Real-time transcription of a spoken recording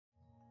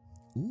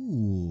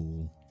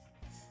Ooh.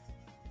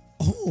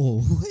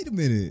 Oh, wait a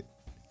minute.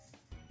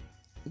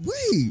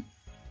 Wait.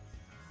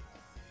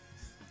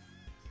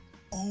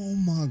 Oh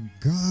my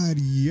God,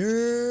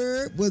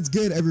 yeah. What's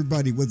good,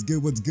 everybody? What's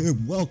good? What's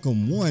good?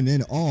 Welcome, one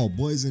and all,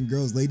 boys and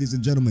girls, ladies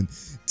and gentlemen,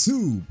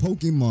 to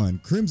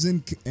Pokemon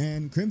Crimson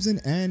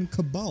and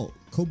Cobalt.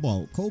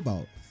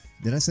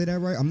 Did I say that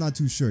right? I'm not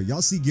too sure.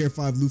 Y'all see Gear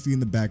 5 Luffy in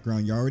the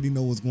background. You already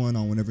know what's going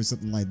on whenever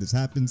something like this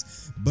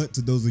happens. But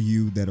to those of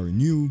you that are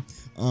new,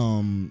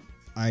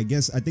 I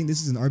think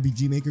this is an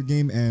RPG Maker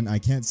game and I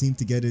can't seem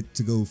to get it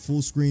to go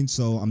full screen,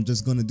 so I'm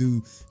just gonna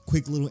do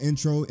quick little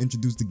intro,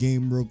 introduce the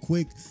game real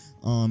quick,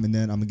 and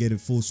then I'm gonna get it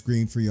full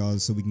screen for y'all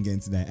so we can get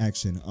into that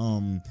action.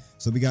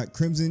 So we got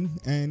Crimson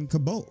and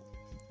Cobalt.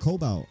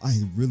 I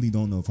really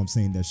don't know if I'm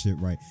saying that shit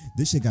right.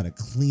 This shit got a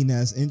clean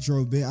ass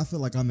intro bit. I feel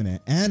like I'm in an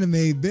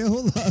anime bit.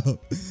 Hold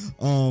up.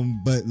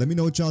 But let me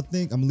know what y'all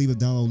think. I'm gonna leave a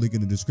download link in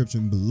the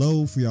description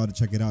below for y'all to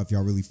check it out if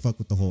y'all really fuck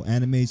with the whole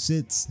anime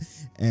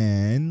shits.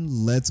 And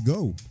let's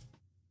go.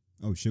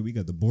 Oh shit, we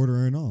got the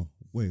border and all.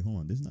 Wait,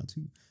 hold on. This is not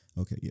too.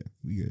 Okay, yeah,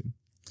 we good.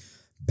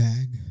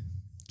 Bag,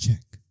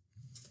 check.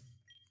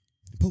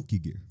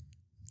 Pokegear,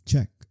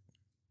 check.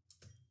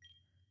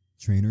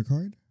 Trainer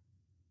card.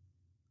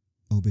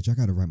 Oh, bitch, I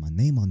gotta write my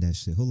name on that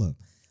shit. Hold up.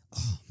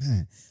 Oh,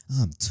 man,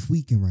 I'm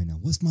tweaking right now.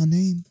 What's my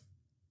name?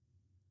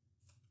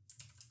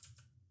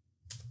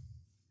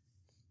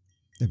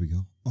 There we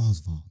go.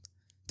 Oswald.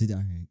 Did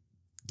I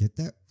get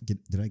that?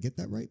 Did I get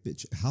that right,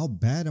 bitch? How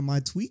bad am I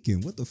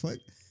tweaking? What the fuck?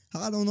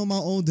 I don't know my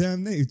own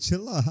damn name.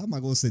 Chill out. How am I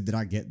gonna say, did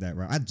I get that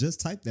right? I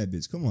just typed that,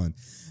 bitch. Come on.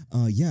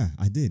 Yeah,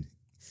 I did.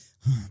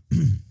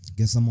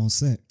 Guess I'm all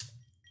set.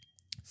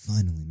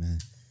 Finally, man.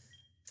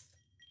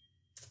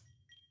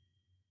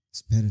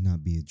 This better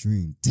not be a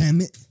dream.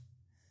 Damn it.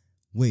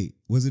 Wait,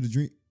 was it a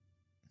dream?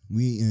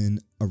 We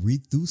in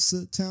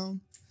Arethusa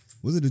town?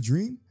 Was it a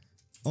dream?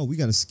 Oh, we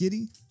got a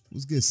skitty?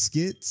 What's good,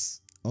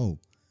 skits? Oh,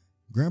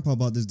 Grandpa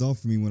bought this doll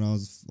for me when I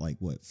was like,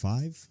 what,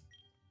 5?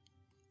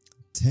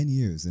 10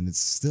 years, and it's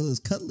still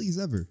as cuddly as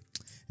ever.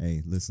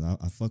 Hey, listen,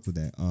 I fuck with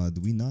that. Do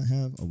we not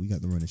have? Oh, we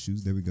got the running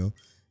shoes. There we go.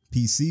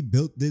 PC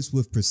built this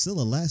with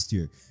Priscilla last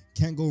year.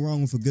 Can't go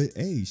wrong with a good,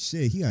 hey,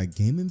 shit, he got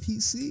gaming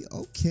PC?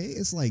 Okay,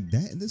 it's like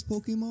that in this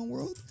Pokemon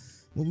world?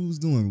 What we was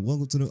doing?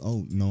 Welcome to the,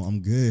 oh, no,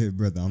 I'm good,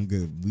 brother, I'm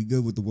good. We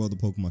good with the world of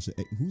Pokemon shit.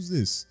 Hey, who's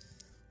this?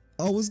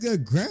 Oh, what's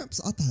good, Gramps?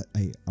 I thought,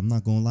 hey, I'm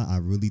not gonna lie, I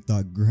really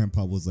thought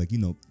Grandpa was like, you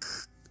know,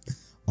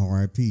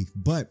 RIP.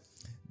 But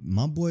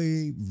my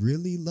boy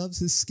really loves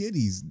his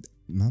skitties.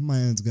 My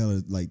man's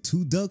got like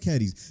 2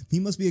 Delcatties. He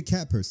must be a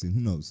cat person,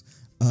 who knows?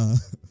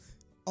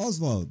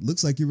 Oswald,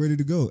 looks like you're ready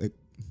to go. Hey,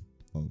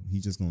 oh, he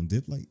just gonna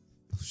dip like,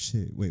 oh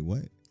shit, wait,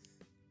 what?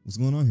 What's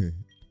going on here?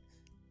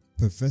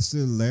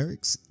 Professor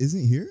Larix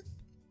isn't here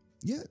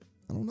yet?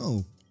 I don't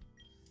know.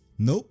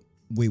 Nope.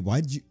 Wait,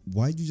 why'd you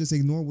just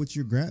ignore what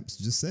your Gramps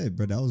just said,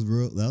 bro? That was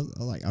real.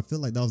 I feel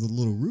like that was a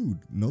little rude.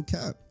 No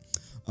cap.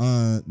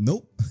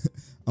 Nope.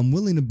 I'm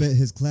willing to bet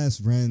his class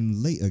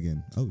ran late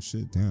again. Oh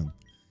shit, damn.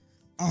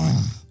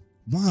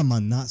 Why am I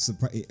not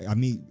surprised? I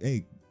mean,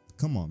 hey,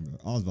 come on, bro.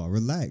 Oswald,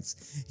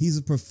 relax. He's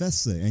a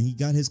professor and he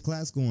got his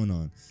class going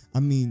on. I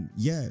mean,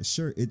 yeah,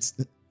 sure, it's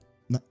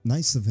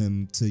nice of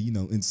him to, you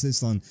know,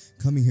 insist on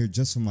coming here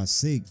just for my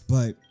sake,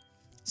 but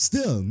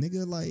still,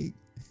 nigga, like,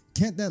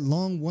 can't that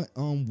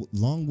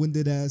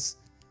long-winded ass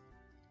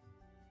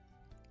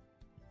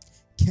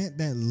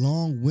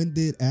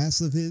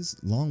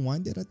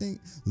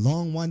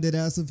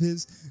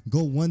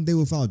go one day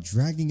without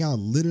dragging out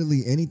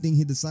literally anything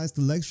he decides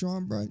to lecture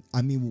on, bro?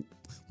 I mean,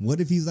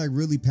 what if he's like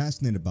really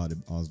passionate about it,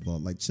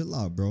 Oswald? Like, chill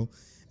out, bro.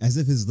 As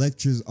if his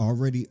lectures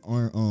already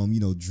aren't,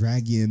 you know,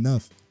 draggy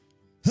enough.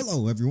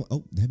 Hello, everyone.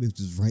 Oh, that bitch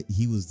was right.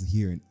 He was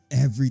here and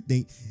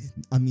everything.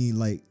 I mean,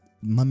 like,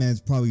 my man's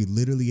probably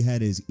literally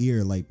had his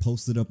ear like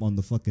posted up on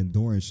the fucking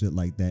door and shit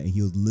like that, and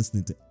he was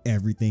listening to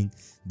everything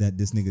that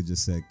this nigga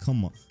just said.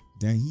 Come on.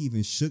 Damn, he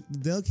even shook the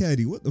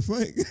Delcatty. What the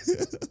fuck?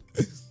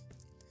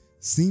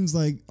 Seems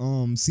like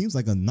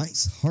a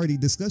nice hearty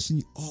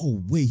discussion.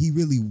 Oh wait, he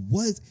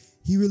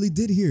really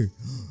did hear.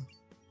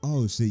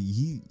 Oh shit,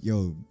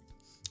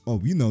 oh,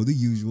 you know, the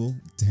usual.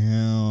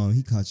 Damn,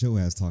 he caught your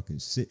ass talking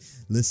shit.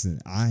 Listen,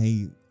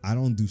 I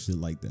don't do shit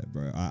like that,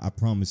 bro. I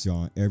promise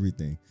y'all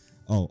everything.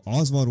 Oh,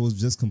 Oswald was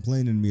just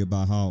complaining to me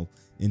about how,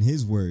 in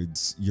his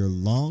words, your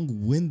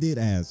long-winded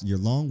ass.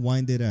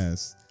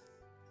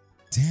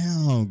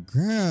 Damn,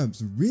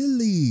 Gramps,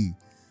 really?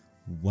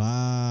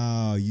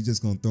 Wow, you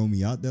just gonna throw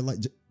me out there? Like,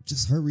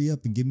 just hurry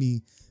up and give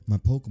me my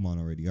Pokemon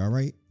already, all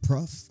right,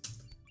 Prof?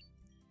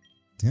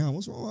 Damn,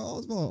 what's wrong with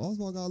Oswald?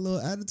 Oswald got a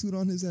little attitude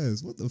on his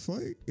ass. What the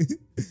fuck?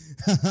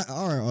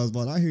 All right,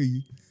 Oswald, I hear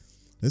you.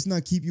 Let's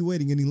not keep you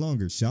waiting any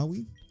longer, shall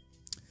we?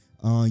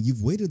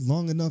 You've waited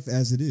long enough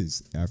as it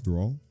is, after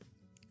all.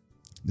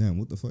 Damn,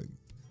 what the fuck?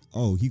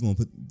 Oh, he gonna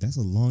put, that's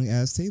a long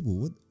ass table.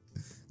 What?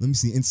 Let me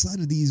see. Inside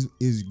of these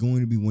is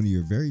going to be one of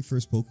your very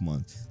first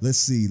Pokemon. Let's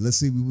see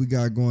what we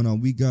got going on.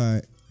 We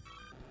got,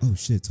 oh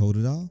shit,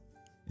 Totodile.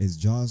 His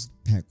jaws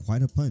pack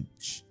quite a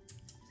punch.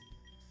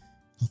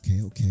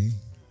 Okay.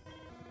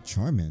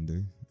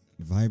 Charmander.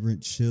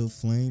 Vibrant Chill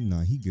Flame.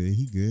 Nah, he good.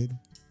 He good.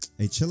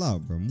 Hey, chill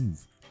out, bro. Move.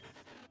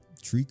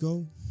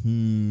 Trico.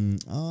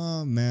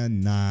 Oh,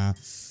 man. Nah.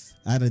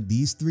 Out of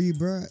these three,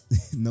 bro.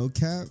 No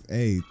cap.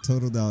 Hey,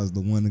 Totodile is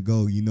the one to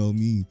go. You know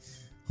me.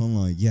 Hold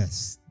on.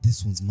 Yes.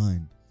 This one's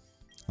mine.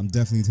 I'm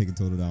definitely taking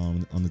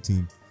Totodile on the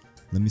team.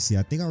 Let me see.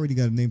 I think I already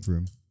got a name for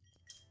him.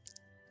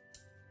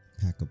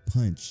 Pack a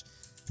Punch.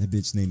 That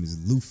bitch name is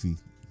Luffy.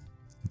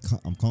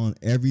 I'm calling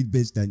every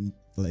bitch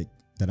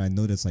that I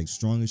know that's like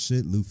strong as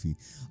shit Luffy.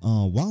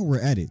 While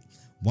we're at it,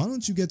 why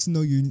don't you get to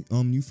know your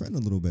new friend a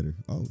little better?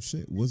 Oh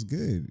shit, what's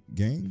good,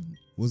 gang?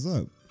 What's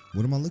up?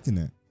 What am I looking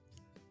at?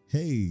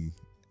 Hey,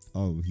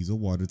 oh, he's a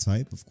water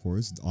type, of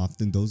course.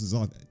 Often dozes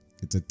off.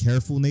 It's a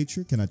careful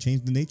nature. Can I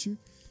change the nature?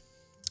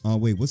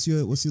 Wait, what's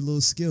your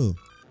little skill?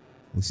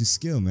 What's your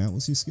skill, man?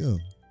 What's your skill?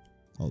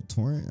 Oh,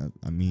 Torrent.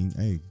 I mean,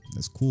 hey,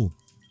 that's cool.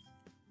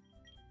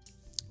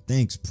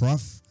 Thanks,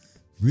 Prof.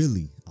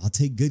 Really, I'll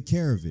take good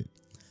care of it.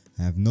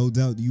 I have no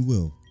doubt you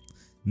will.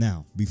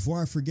 Now,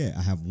 before I forget,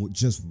 I have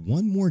just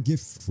one more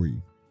gift for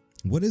you.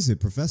 What is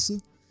it, Professor?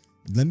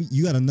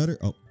 You got another?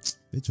 Oh,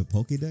 bitch, a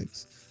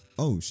Pokédex?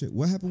 Oh, shit,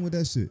 what happened with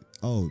that shit?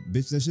 Oh,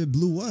 bitch, that shit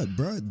blew up,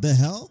 bro. The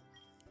hell?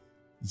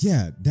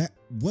 Yeah, that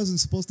wasn't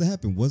supposed to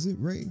happen, was it,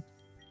 Ray?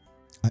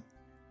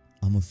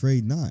 I'm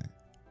afraid not.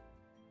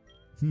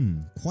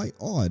 Quite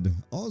odd.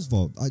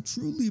 Oswald, I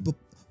truly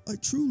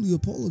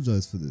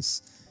apologize for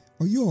this.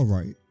 Are you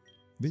alright?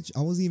 Bitch,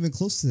 I wasn't even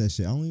close to that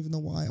shit. I don't even know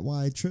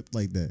why I tripped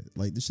like that.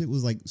 Like, the shit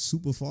was like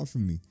super far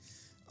from me.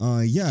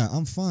 Yeah,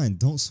 I'm fine.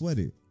 Don't sweat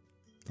it.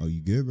 Oh,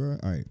 you good, bro?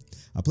 Alright.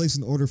 I placed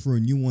an order for a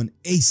new one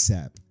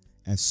ASAP.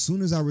 As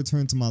soon as I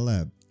return to my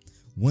lab.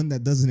 One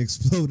that doesn't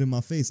explode in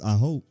my face, I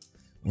hope.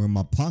 Or in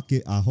my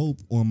pocket, I hope.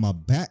 Or in my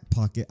back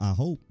pocket, I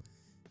hope.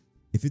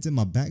 If it's in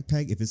my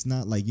backpack, if it's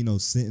not like, you know,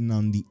 sitting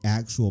on the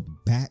actual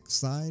back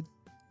side,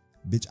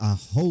 bitch, I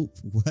hope.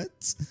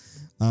 What?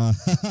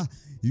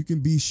 You can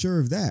be sure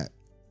of that.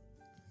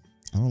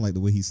 I don't like the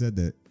way he said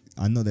that.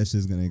 I know that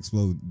shit's gonna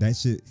explode. That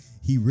shit,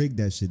 he rigged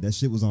that shit. That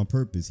shit was on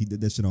purpose. He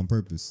did that shit on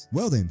purpose.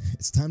 Well then,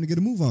 it's time to get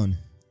a move on.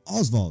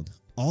 Oswald,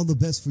 all the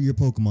best for your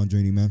Pokemon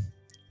journey, man.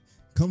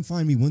 Come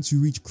find me once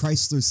you reach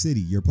Chrysler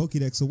City. Your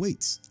Pokédex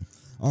awaits.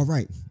 All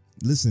right.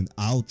 Listen,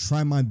 I'll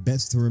try my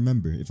best to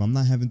remember. If I'm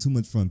not having too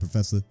much fun,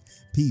 Professor.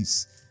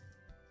 Peace.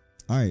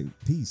 All right,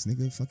 peace,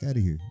 nigga. Fuck out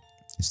of here.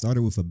 It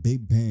started with a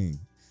big bang.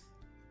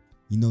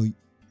 You know,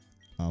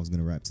 I was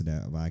gonna rap to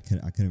that, but I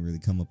couldn't really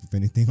come up with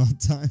anything on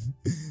time.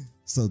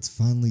 So it's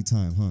finally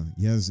time, huh?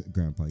 Yes,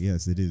 Grandpa.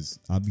 Yes, it is.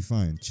 I'll be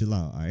fine. Chill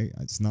out, all right?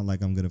 It's not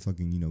like I'm gonna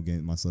fucking, you know,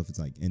 get myself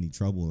into like any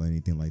trouble or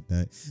anything like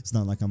that. It's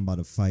not like I'm about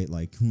to fight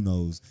like, who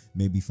knows,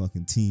 maybe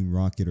fucking Team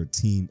Rocket or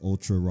Team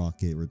Ultra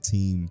Rocket or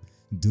Team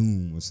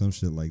Doom or some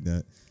shit like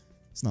that.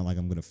 It's not like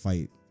I'm gonna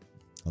fight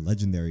a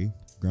legendary.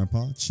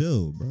 Grandpa,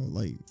 chill, bro.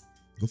 Like,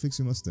 go fix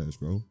your mustache,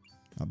 bro.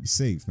 I'll be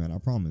safe, man. I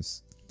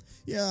promise.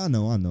 Yeah, I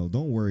know.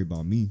 Don't worry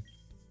about me.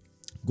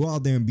 Go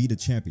out there and be the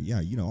champion.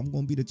 Yeah, you know, I'm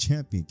gonna be the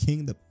champion.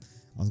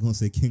 I was gonna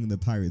say king of the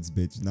pirates,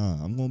 bitch.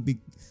 Nah, I'm gonna be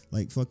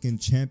like fucking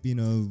champion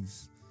of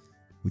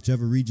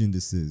whichever region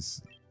this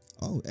is.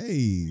 Oh,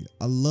 hey,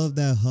 I love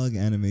that hug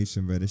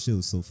animation, bro. That shit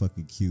was so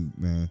fucking cute,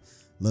 man.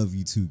 Love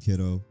you too,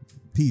 kiddo.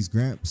 Peace,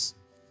 Gramps.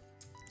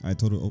 I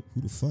told her, oh,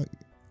 who the fuck?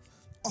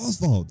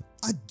 Oswald,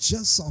 I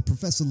just saw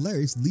Professor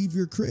Larius leave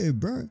your crib,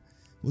 bro.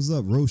 What's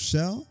up,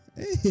 Rochelle?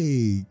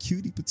 Hey,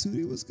 cutie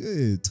patootie, what's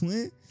good,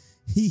 twin?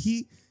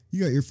 Hee. You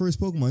got your first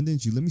Pokemon,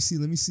 didn't you? Let me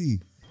see.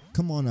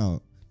 Come on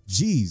out.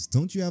 Jeez,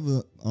 don't you have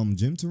a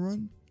gym to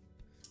run?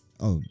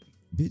 Oh,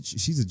 bitch,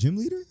 she's a gym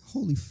leader?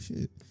 Holy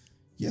shit.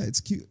 Yeah, it's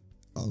cute.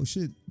 Oh,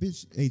 shit,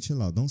 bitch. Hey,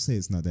 chill out. Don't say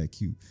it's not that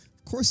cute.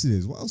 Of course it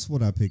is. Why else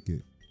would I pick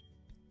it?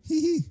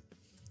 Hee.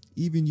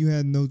 Even you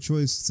had no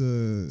choice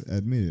to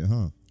admit it,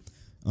 huh?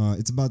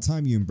 It's about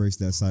time you embrace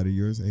that side of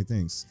yours. Hey,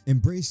 thanks.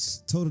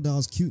 Embrace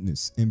Totodile's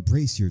cuteness.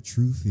 Embrace your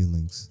true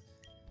feelings.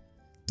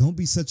 Don't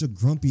be such a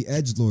grumpy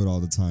edgelord all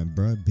the time,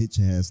 bruh.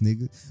 Bitch ass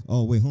nigga.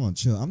 Oh, wait, hold on.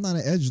 Chill. I'm not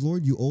an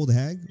edgelord, you old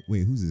hag.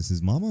 Wait, who's this?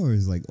 His mama or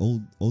his like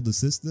older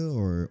sister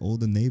or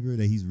older neighbor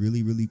that he's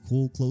really, really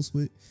cool, close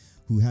with,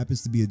 who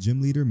happens to be a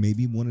gym leader,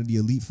 maybe one of the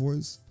Elite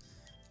Fours?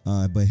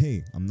 But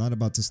hey, I'm not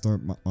about to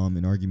start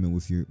an argument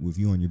with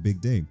you on your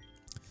big day.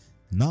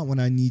 Not when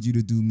I need you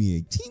to do me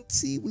a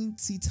teensy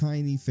weensy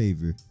tiny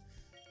favor.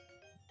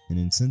 An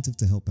incentive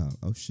to help out.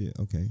 Oh shit,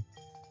 okay.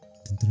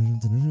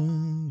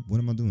 What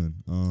am I doing?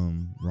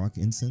 Rock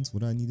incense?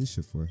 What do I need this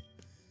shit for?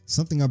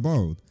 Something I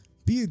borrowed.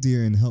 Be a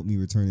dear and help me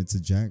return it to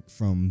Jack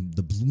from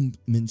the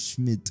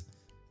Blumenschmidt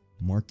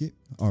market.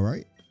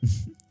 Alright.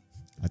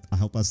 I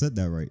hope I said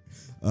that right.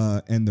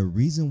 And the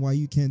reason why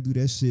you can't do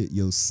that shit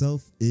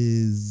yourself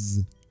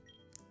is,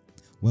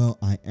 well,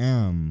 I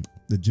am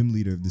the gym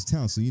leader of this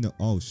town, so you know.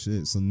 Oh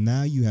shit, so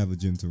now you have a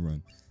gym to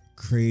run.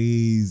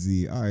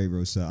 Crazy. All right,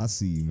 Rochelle, I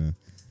see you, man.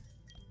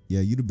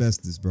 Yeah, you the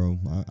bestest, bro.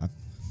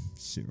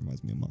 Shit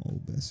reminds me of my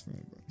old best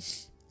friend,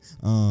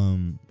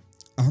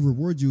 bro. I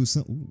reward you with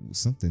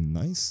something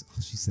nice.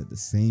 Oh, she said the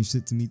same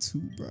shit to me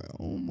too, bro.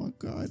 Oh my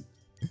god.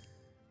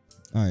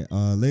 All right,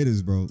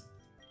 laters, bro.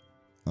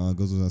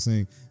 Goes without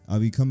saying. I'll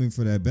be coming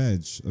for that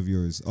badge of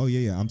yours. Oh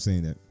yeah, I'm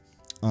saying that.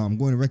 I'm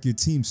going to wreck your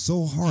team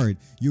so hard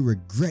you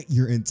regret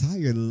your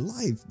entire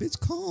life. Bitch,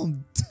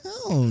 calm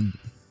down.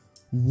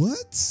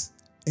 What?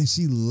 And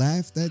she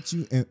laughed at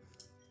you and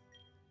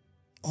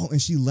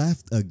and she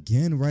laughed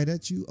again right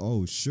at you?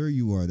 Oh, sure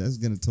you are. That's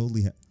gonna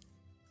totally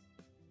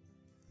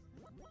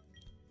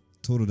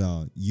Total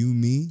Doll, you,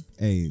 me?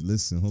 Hey,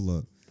 listen, hold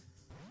up.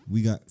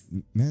 We got,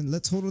 man,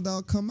 let Total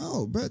Doll come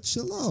out, bruh.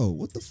 Chill out.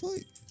 What the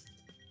fuck?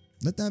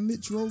 Let that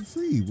Mitch roam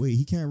free. Wait,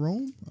 he can't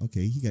roam?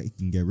 Okay, he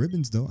can get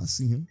ribbons though. I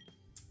see him.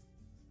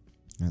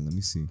 All right, let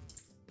me see.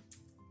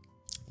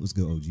 Let's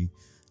go, OG.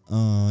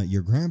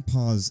 Your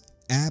grandpa's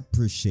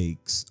apple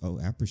shakes. Oh,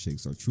 apple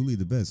shakes are truly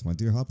the best. My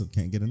dear Hopper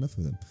can't get enough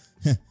of them.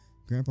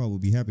 Grandpa will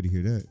be happy to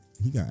hear that.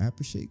 He got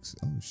apple shakes?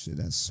 Oh shit,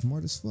 that's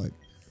smart as fuck.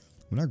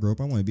 When I grow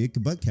up, I want to be a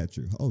bug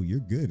catcher. Oh, you're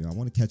good. I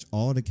want to catch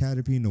all the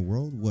Caterpie in the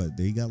world. What?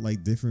 They got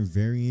like different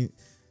variant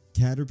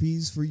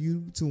Caterpies for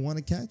you to want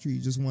to catch, or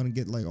you just want to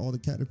get like all the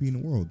Caterpie in the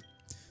world?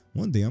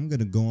 One day I'm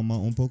gonna go on my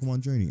own Pokemon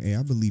journey. Hey,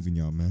 I believe in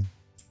y'all, man.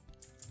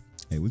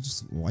 Hey,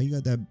 why you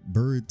got that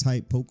bird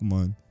type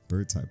Pokemon?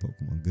 Bird type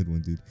Pokemon, good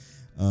one, dude.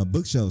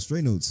 Bookshelf,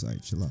 straight notes. All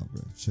right, chill out,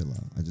 bro. Chill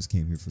out. I just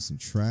came here for some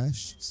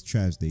trash. It's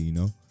trash day, you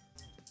know.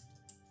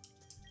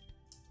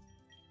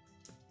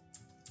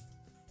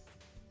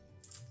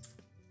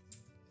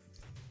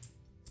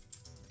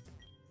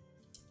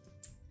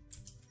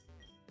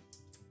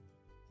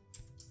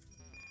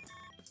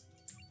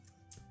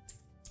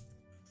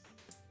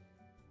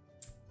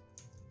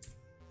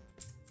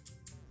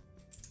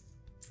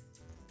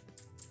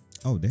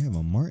 Oh, they have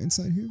a mart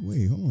inside here?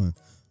 Wait, hold on.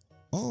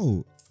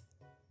 Oh.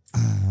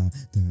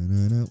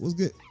 What's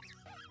good?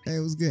 Hey,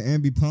 what's good?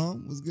 Ambi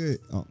Palm? What's good?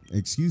 Oh,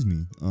 excuse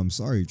me. I'm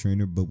sorry,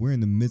 trainer, but we're in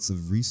the midst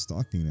of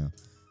restocking now.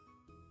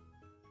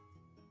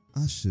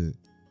 I should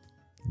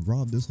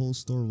rob this whole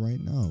store right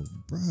now.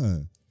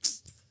 Bruh.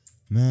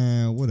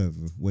 Man, whatever.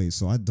 Wait,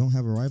 so I don't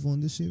have a rival in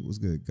this shit? What's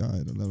good?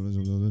 God.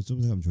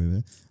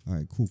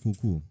 Alright,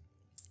 cool.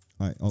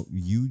 Alright, oh,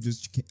 you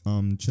just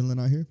chilling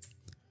out here?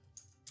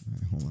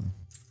 Alright, hold on.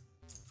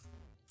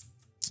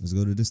 Let's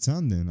go to this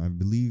town then. I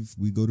believe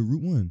we go to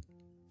Route 1.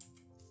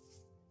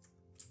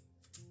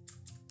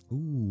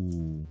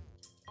 Ooh.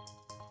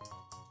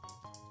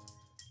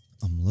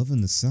 I'm loving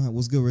the sound.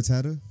 What's good,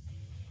 Rattata?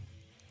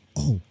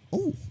 Oh.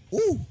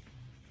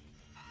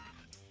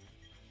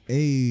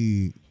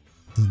 Hey.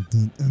 Dun,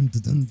 dun, dun,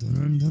 dun,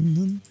 dun, dun,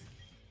 dun.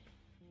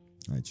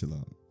 All right, chill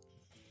out.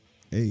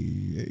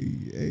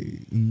 Hey.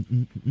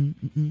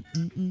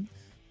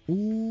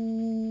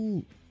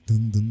 Ooh.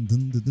 Dun, dun,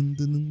 dun, dun, dun,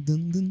 dun,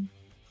 dun, dun.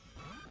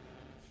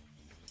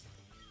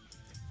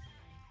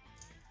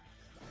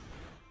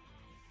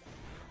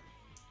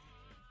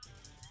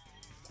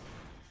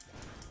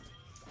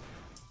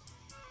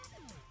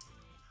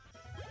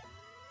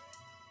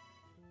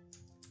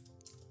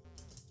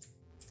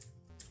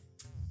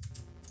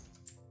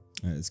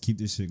 All right, let's keep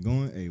this shit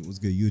going. Hey, what's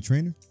good? You a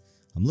trainer?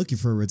 I'm looking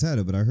for a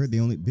Rattata, but I heard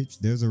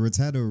there's a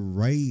Rattata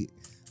right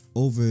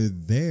over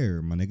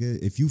there, my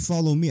nigga. If you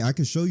follow me, I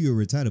can show you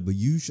a Rattata, but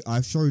I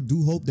sure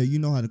do hope that you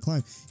know how to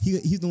climb.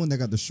 He's the one that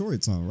got the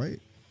shorts on, right?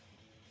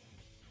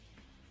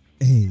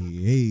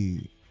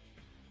 Hey.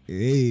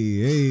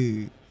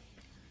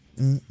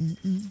 All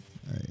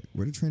right,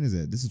 where the trainer's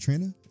at? This is a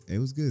trainer? Hey,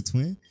 what's good,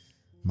 twin?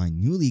 My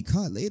newly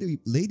caught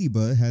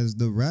ladybug has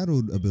the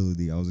rattled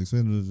ability. I was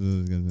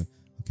expecting.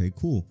 Okay,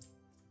 cool.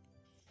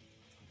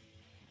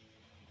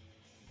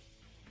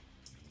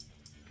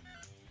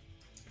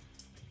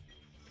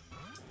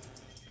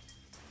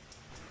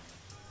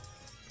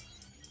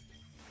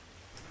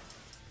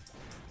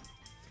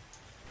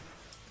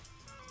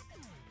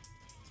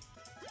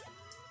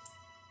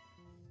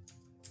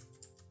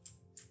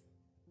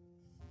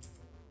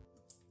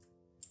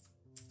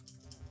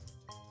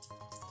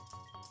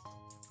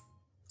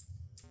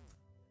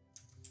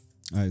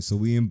 All right, so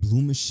we in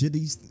Bloomer shit.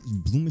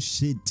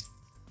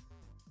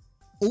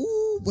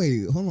 Oh,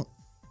 wait, hold on.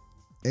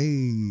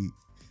 Hey.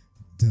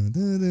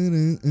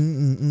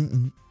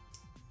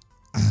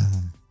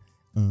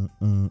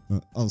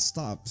 Oh,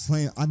 stop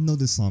playing. I know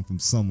this song from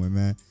somewhere,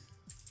 man.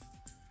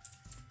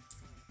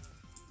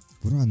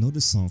 Where do I know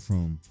this song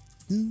from?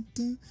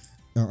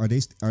 Are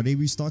they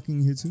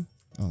restocking here too?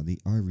 Oh, they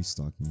are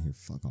restocking here.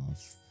 Fuck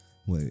off.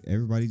 What?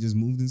 Everybody just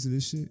moved into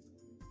this shit?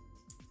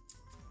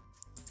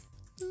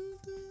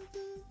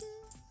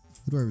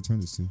 Who do I return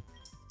this to?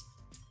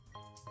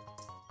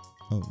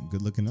 Oh,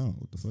 good looking out.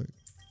 What the fuck?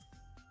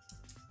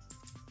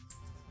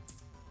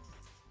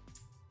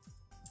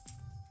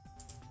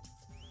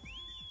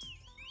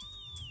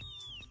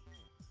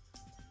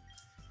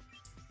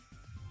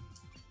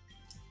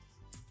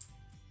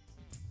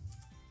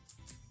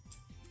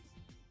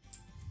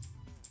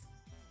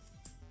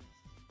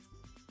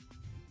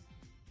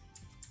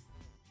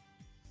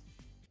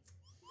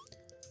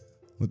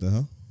 What the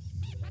hell?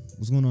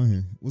 What's going on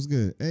here? What's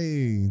good?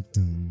 Hey,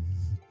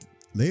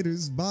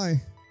 laters,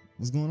 bye.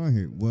 What's going on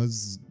here?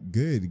 What's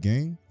good,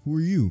 gang? Who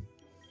are you?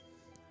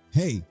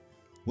 Hey,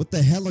 what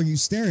the hell are you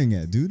staring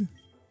at, dude?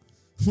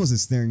 Wasn't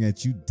staring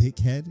at you,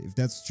 dickhead, if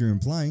that's what you're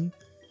implying.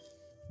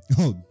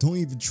 Oh, don't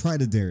even try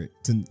to dare it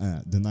to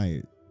deny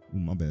it. Ooh,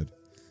 my bad.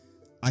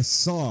 I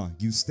saw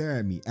you stare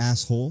at me,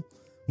 asshole,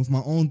 with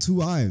my own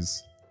 2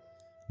 eyes,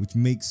 which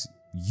makes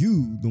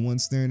you the one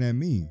staring at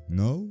me.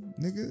 No,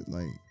 nigga,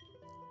 like,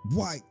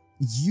 why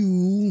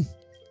you?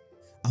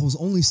 I was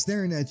only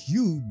staring at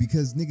you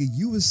because, nigga,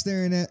 you was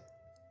staring at.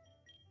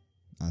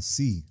 I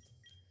see.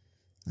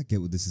 I get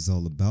what this is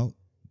all about.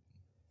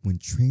 When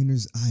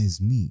trainers'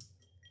 eyes meet.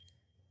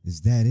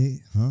 Is that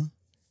it, huh?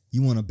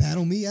 You want to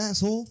battle me,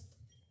 asshole?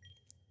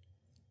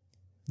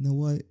 You know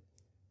what?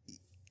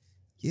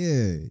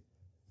 Yeah,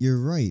 you're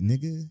right,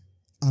 nigga.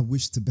 I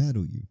wish to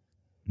battle you.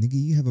 Nigga,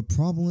 you have a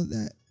problem with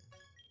that?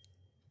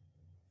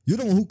 You're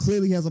the one who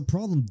clearly has a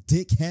problem,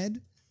 dickhead.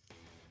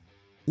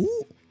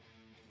 Ooh.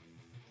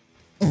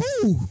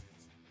 Oh.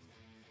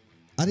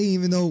 I didn't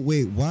even know.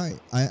 Wait, why?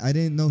 I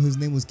didn't know his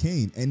name was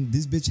Kane. And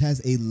this bitch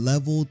has a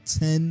level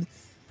 10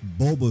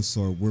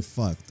 Bulbasaur. We're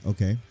fucked.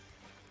 Okay.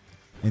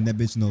 And that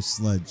bitch knows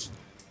Sludge.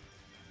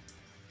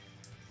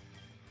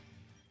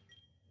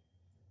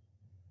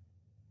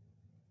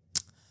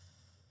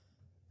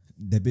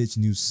 That bitch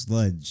knew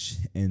Sludge.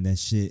 And that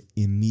shit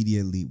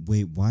immediately.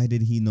 Wait, why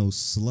did he know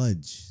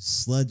Sludge?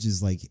 Sludge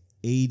is like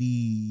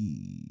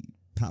 80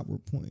 power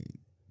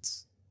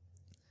points.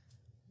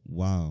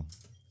 Wow.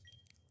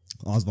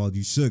 Oswald,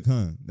 you shook,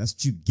 huh? That's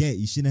what you get.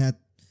 You shouldn't have.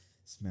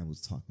 This man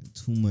was talking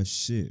too much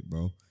shit,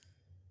 bro.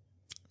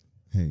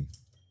 Hey.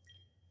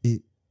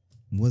 It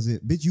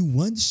wasn't. Bitch, you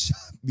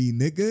one-shot me,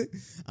 nigga.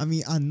 I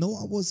mean, I know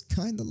I was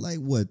kind of like,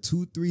 what,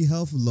 2-3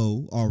 health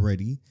low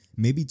already.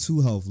 Maybe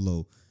 2 health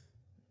low.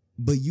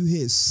 But you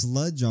hit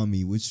Sludge on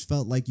me, which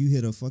felt like you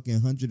hit a fucking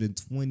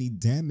 120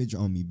 damage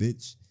on me,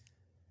 bitch.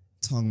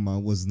 Talking about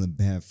it wasn't a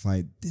bad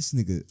fight. This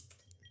nigga.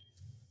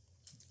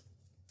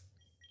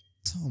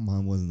 Talking about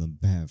it wasn't a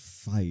bad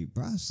fight,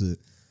 bro. I should.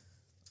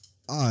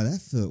 Ah,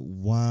 that felt.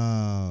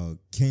 Wow.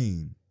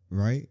 Kane,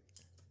 right?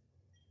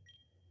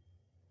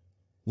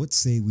 What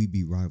say we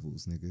be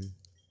rivals, nigga?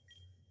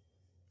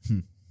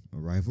 A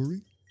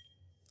rivalry?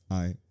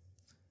 I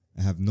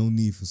have no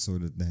need for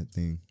sort of that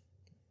thing.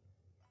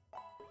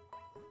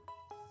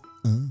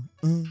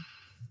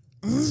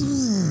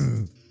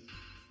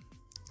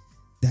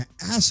 That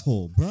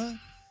asshole, bruh.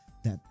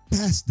 That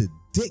bastard,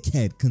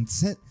 dickhead,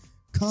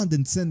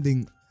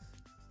 condescending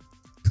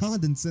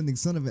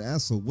son of an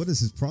asshole. What is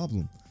his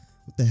problem?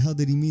 What the hell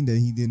did he mean that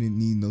he didn't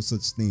need no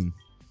such thing?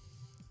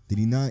 Did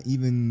he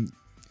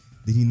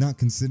not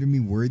consider me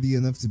worthy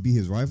enough to be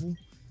his rival?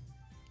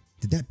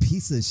 Did that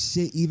piece of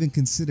shit even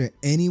consider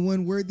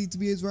anyone worthy to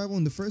be his rival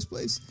in the first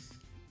place?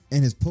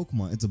 And his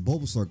Pokemon, it's a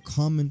Bulbasaur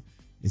common.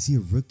 Is he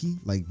a rookie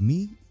like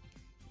me?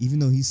 Even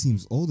though he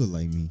seems older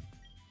like me.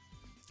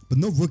 But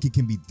no rookie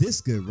can be this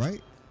good,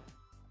 right?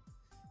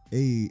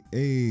 Hey.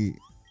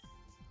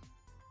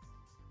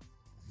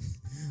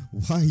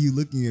 Why are you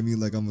looking at me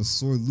like I'm a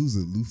sore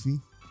loser,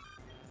 Luffy?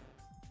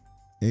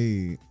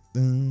 Hey.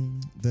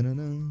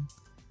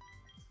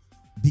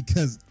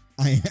 Because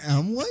I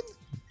am one?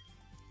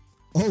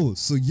 Oh,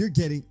 so you're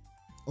getting.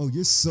 Oh,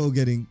 you're so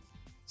getting.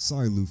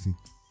 Sorry, Luffy.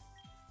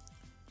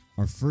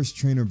 Our first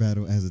trainer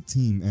battle as a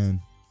team, and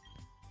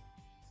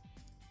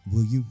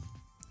will you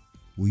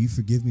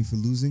forgive me for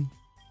losing?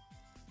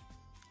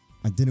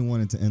 I didn't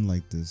want it to end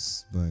like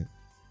this, but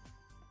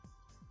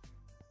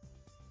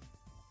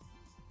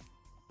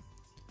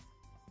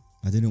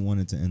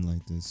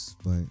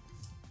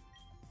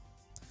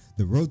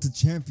the road to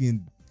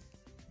champion.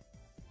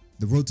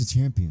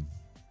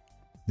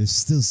 There's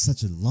still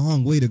such a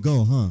long way to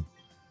go, huh?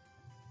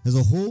 There's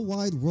a whole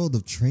wide world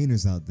of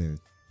trainers out there.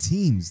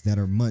 Teams that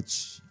are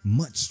much,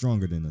 much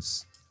stronger than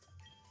us.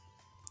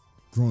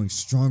 Growing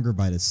stronger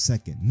by the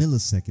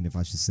millisecond, if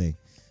I should say.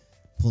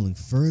 Pulling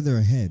further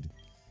ahead.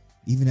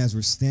 Even as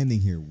we're standing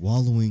here,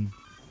 wallowing.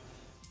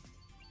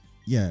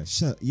 Yeah,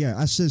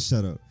 I should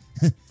shut up.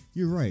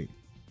 You're right.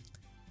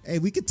 Hey,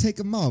 we could take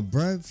him out,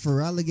 bruh.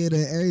 For alligator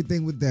and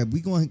everything with that.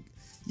 We going.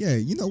 Yeah,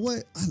 you know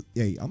what?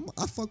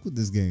 I fuck with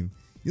this game.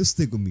 You'll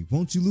stick with me,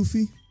 won't you,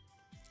 Luffy?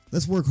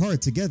 Let's work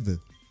hard together.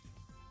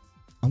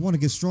 I want to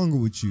get stronger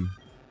with you.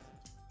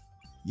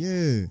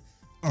 Yeah.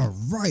 All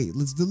right.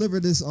 Let's deliver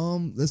this.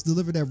 Let's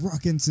deliver that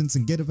rock incense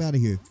and get up out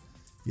of here.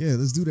 Yeah,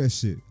 let's do that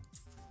shit.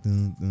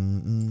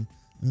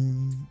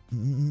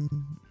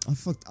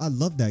 I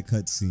love that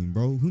cutscene,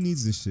 bro. Who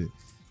needs this shit?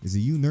 Is it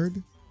you,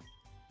 nerd?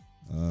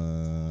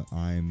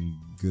 I'm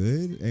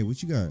good. Hey,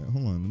 what you got?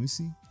 Hold on, let me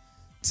see.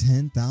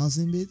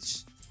 10,000,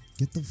 bitch.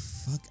 Get the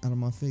fuck out of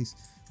my face.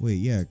 Wait,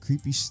 yeah,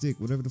 creepy stick,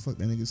 whatever the fuck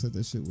that nigga said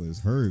that shit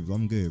was. Herbs,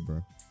 I'm good,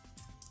 bro.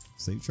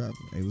 Safe travel.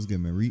 Hey, what's good,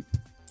 man? Reap.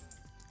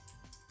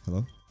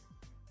 Hello?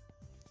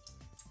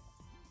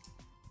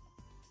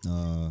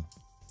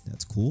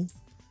 That's cool.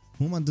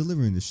 Who am I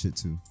delivering this shit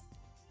to?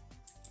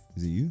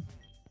 Is it you?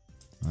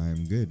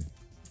 I'm good.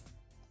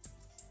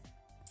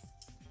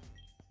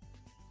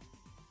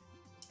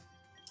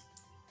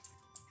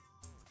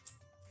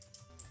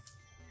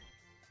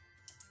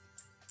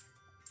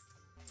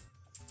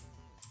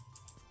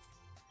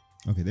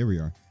 Okay, there we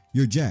are.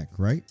 You're Jack,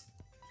 right?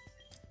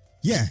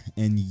 Yeah,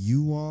 and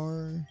you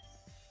are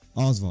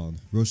Oswald.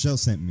 Rochelle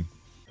sent me.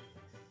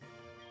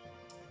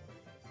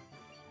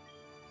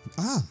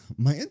 Ah,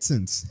 my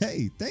incense.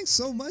 Hey, thanks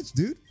so much,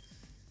 dude.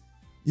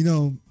 You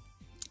know,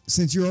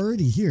 since you're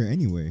already here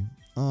anyway,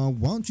 why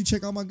don't you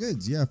check out my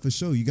goods? Yeah, for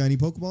sure. You got any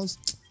Pokeballs?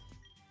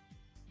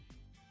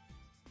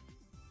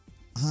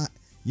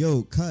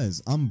 Yo,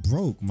 cuz, I'm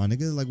broke, my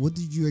nigga. Like, what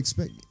did you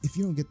expect? If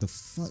you don't get the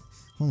fuck...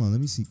 Hold on,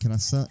 let me see. Can I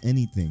sell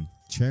anything?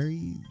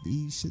 Cherry,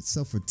 these shit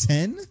sell for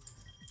 10?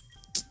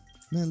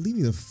 Man, leave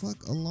me the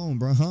fuck alone,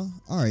 bro, huh?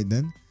 Alright,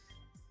 then.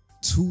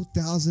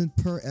 2,000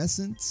 per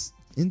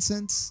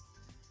incense?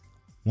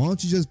 Why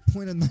don't you just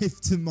point a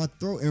knife to my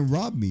throat and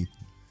rob me?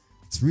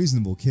 It's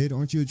reasonable, kid.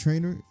 Aren't you a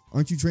trainer?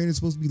 Aren't you trainers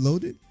supposed to be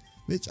loaded?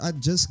 Bitch, I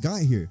just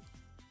got here.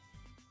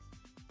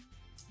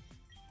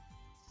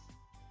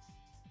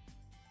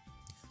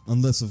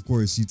 Unless, of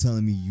course, you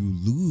telling me you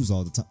lose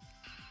all the time.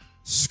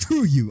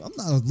 Screw you. I'm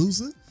not a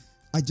loser.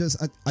 I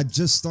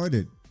just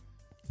started.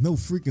 No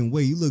freaking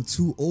way. You look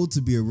too old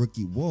to be a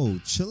rookie. Whoa,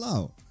 chill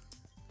out.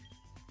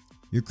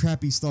 Your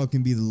crappy stall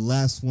can be the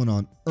last one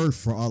on earth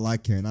for all I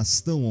care, and I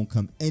still won't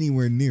come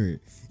anywhere near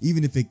it,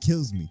 even if it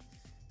kills me.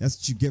 That's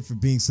what you get for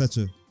being such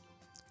a...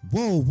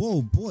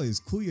 Whoa, boys,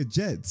 cool your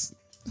jets.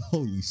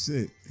 Holy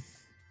shit.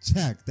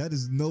 Jack, that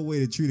is no way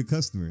to treat a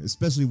customer,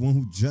 especially one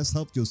who just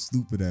helped your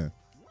stupid ass.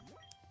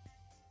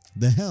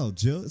 The hell,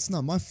 Jill? It's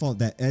not my fault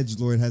that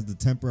edgelord has the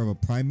temper of a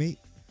primate.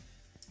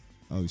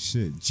 Oh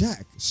shit.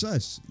 Jack,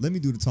 shush. Let me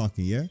do the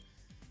talking, yeah?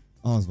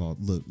 Oswald,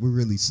 look, we're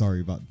really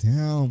sorry about...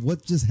 Damn,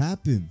 what just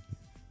happened?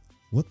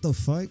 What the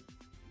fuck?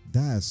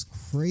 That's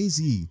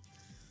crazy.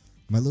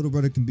 My little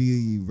brother can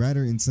be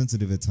rather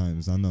insensitive at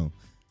times, I know.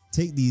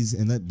 Take these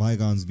and let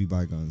bygones be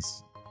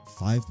bygones.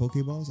 5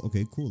 Pokeballs?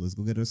 Okay, cool. Let's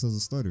go get ourselves a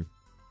starter.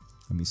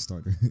 I mean,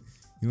 starter.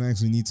 You don't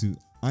actually need to.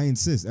 I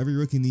insist. Every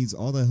rookie needs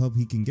all the help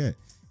he can get.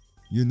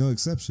 You're no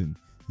exception.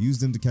 Use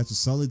them to catch a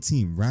solid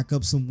team, rack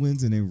up some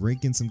wins, and then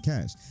rake in some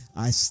cash.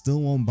 I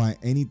still won't buy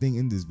anything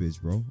in this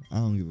bitch, bro. I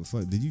don't give a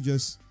fuck. Did you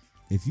just...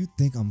 If you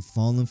think I'm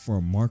falling for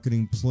a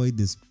marketing ploy,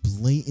 this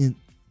blatant...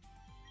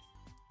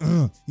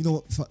 you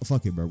know what?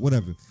 Fuck it, bro.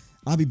 Whatever.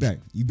 I'll be back.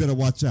 You better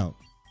watch out.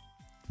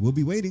 We'll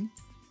be waiting.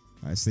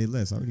 I say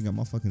less. I already got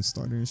my fucking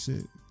starter and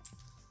shit.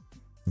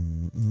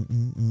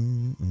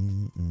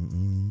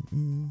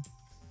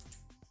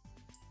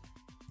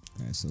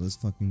 Alright, so let's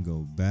fucking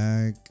go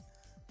back.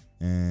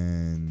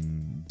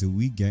 And do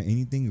we get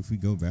anything if we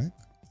go back?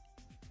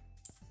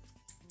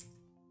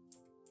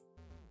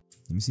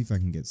 Let me see if I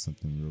can get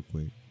something real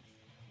quick.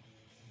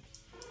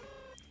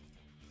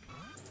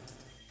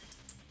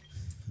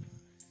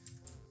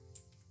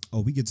 Oh,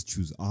 we get to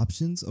choose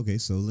options. Okay,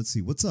 so let's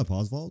see. What's up,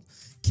 Oswald?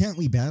 Can't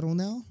we battle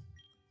now?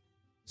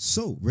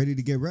 So, ready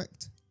to get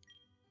wrecked?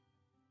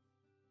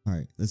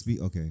 Alright, let's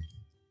be... Okay.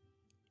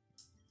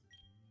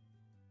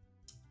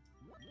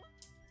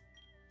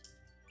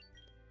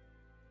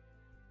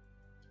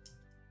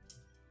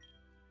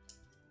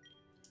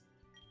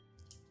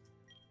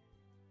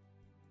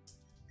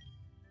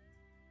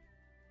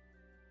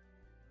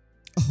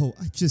 Oh,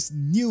 I just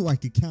knew I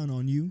could count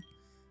on you.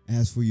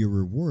 As for your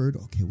reward,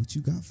 okay, what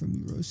you got for me,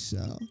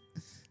 Rochelle?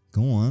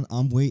 Go on,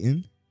 I'm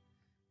waiting.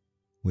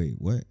 Wait,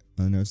 what?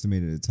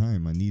 Underestimated the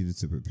time I needed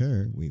to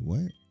prepare. Wait,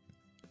 what?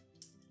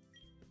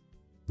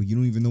 But you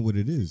don't even know what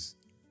it is.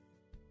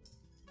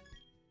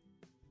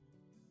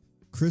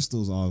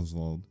 Crystals,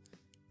 Oswald.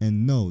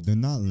 And no, they're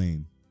not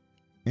lame.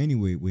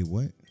 Anyway, wait,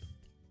 what?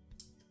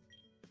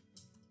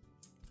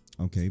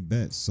 Okay,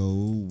 bet.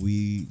 So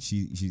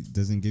she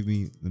doesn't give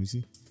me, let me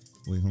see.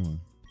 Wait, hold on.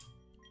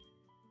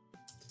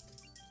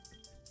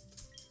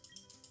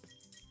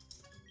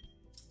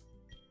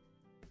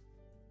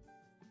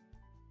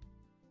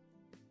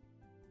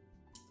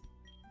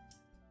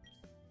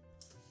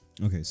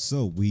 Okay,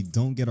 so we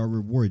don't get our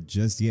reward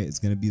just yet. It's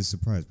gonna be a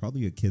surprise,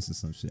 probably a kiss or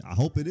some shit. I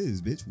hope it is,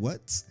 bitch.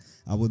 What?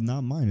 I would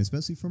not mind,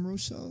 especially from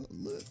Rochelle.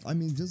 Look, I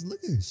mean, just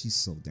look at her. She's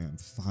so damn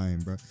fine,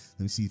 bro. Let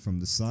me see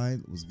from the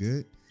side. Was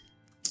good.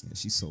 Yeah,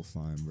 she's so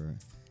fine, bro.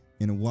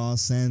 In a wild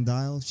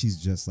sandile,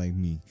 she's just like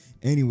me.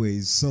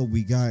 Anyways, so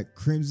we got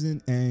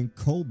Crimson and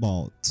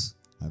Cobalt.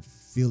 I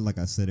feel like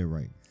I said it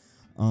right.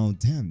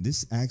 Damn,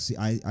 this actually,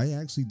 I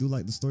actually do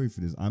like the story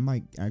for this. I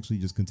might actually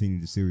just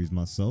continue the series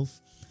myself.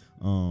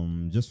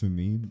 Just for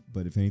me,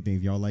 but if anything,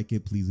 if y'all like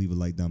it, please leave a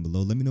like down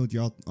below. Let me know what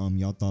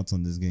y'all thoughts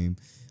on this game.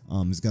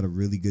 It's got a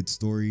really good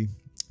story,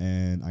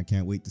 and I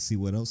can't wait to see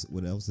what else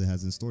it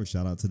has in store.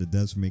 Shout out to the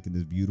devs for making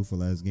this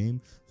beautiful ass game.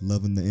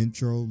 Loving the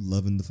intro,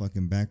 loving the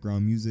fucking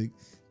background music.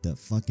 The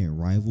fucking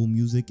rival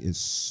music is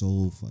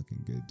so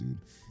fucking good, dude.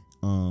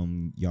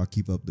 Y'all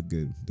keep up the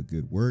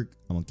good work.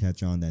 I'm gonna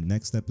catch you on that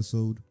next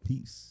episode.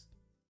 Peace.